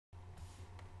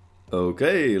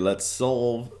Okay, let's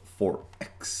solve for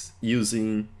x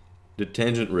using the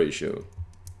tangent ratio.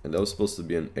 And that was supposed to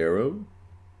be an arrow.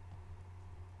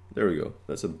 There we go.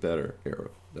 That's a better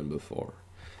arrow than before.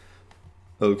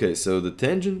 Okay, so the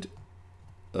tangent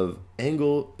of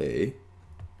angle A,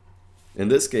 in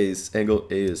this case, angle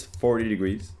A is 40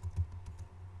 degrees.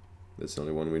 That's the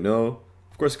only one we know.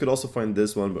 Of course, you could also find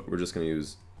this one, but we're just going to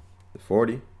use the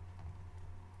 40.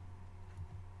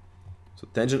 So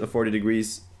tangent of 40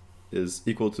 degrees is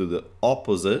equal to the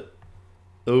opposite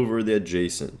over the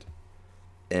adjacent.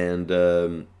 And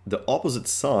the opposite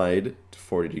side to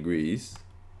 40 degrees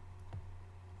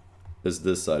is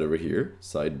this side over here,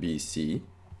 side BC.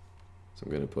 So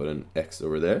I'm going to put an X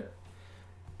over there.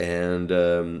 And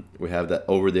we have that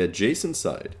over the adjacent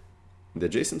side. The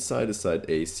adjacent side is side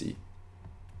AC,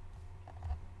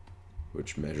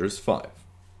 which measures 5.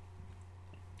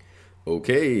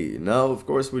 Okay, now of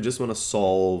course we just want to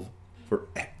solve for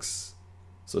x.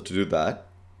 So to do that,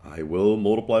 I will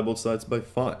multiply both sides by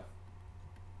 5.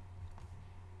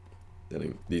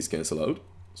 Then these cancel out.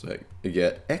 So I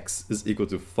get x is equal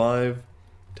to 5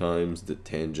 times the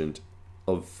tangent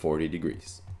of 40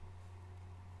 degrees.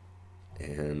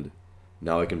 And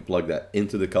now I can plug that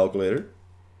into the calculator.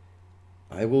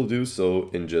 I will do so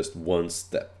in just one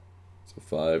step. So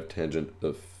 5 tangent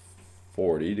of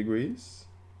 40 degrees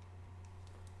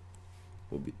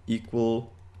will be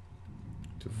equal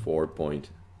to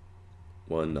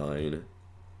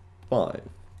 4.195.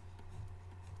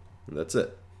 And that's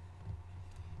it.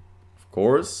 Of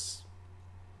course,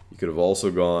 you could have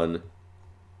also gone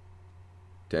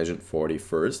tangent 40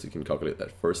 first. You can calculate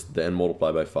that first, then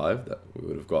multiply by 5. That we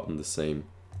would have gotten the same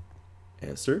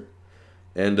answer.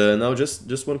 And now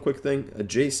just one quick thing.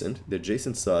 Adjacent. The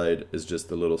adjacent side is just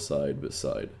the little side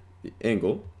beside the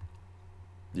angle.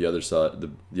 The other side,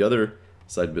 the other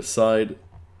side beside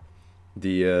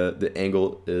the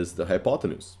angle is the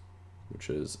hypotenuse, which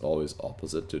is always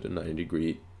opposite to the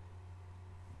 90-degree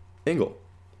angle.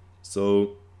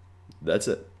 So that's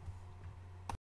it.